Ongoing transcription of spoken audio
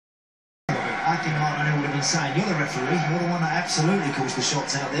I think Martin Hill would have been saying, you're the referee, you're the one that absolutely calls the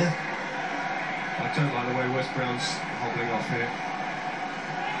shots out there. I don't like the way West Brown's hobbling off here.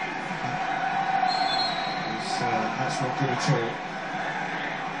 That's not good at all.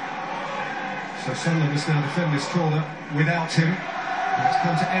 So Sunderland must now defend this corner without him. And it's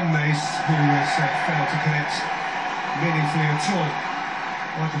come to Enmace, who has failed to connect meaningfully at all.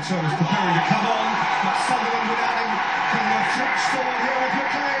 Michael Turner's preparing to come on, but Sunderland without him can flash forward here with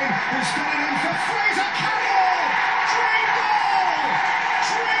McLean, who's got it in for Fraizer Campbell! Dream goal!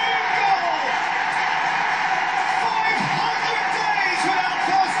 Dream goal! 500 days without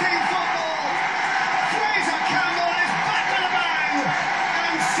first-team football! Fraizer Campbell is back with a bang!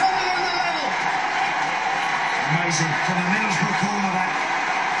 And Sunderland are level! Amazing, from a Middlesbrough cornerback.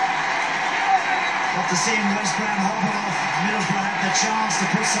 After seeing West Brom hobble off, Middlesbrough had the chance to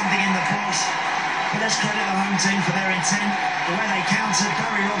put something in the box. But let's credit the home team for their intent. The way they countered,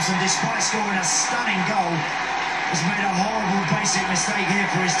 Barry Robson, despite scoring a stunning goal, has made a horrible basic mistake here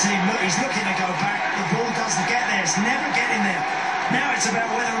for his team. Look, he's looking to go back. The ball doesn't get there. It's never getting there. Now it's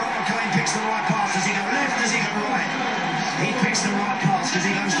about whether Rob McLean picks the right pass. Does he go left? Does he go right? He picks the right pass because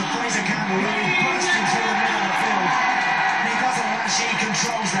he goes to Fraizer Campbell, who is bursting through the middle of the field. And he doesn't rush it. He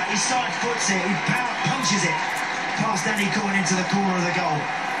controls that. He side foots it. He punches it past Danny Coyne into the corner of the goal.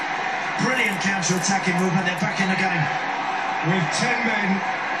 Brilliant counter-attacking movement. They're back in the game. With 10 men,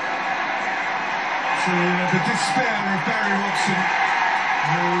 to the despair of Barry Robson,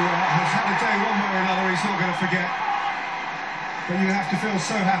 who has had a day one way or another he's not going to forget. But you have to feel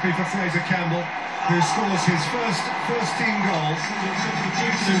so happy for Fraizer Campbell, who scores his first team goal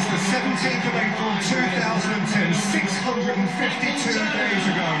since the 17th of April 2010, 652 days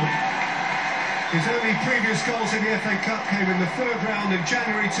ago. His only previous goals in the FA Cup came in the third round in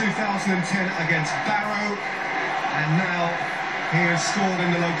January 2010 against Barrow, and now he has scored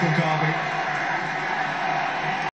in the local derby.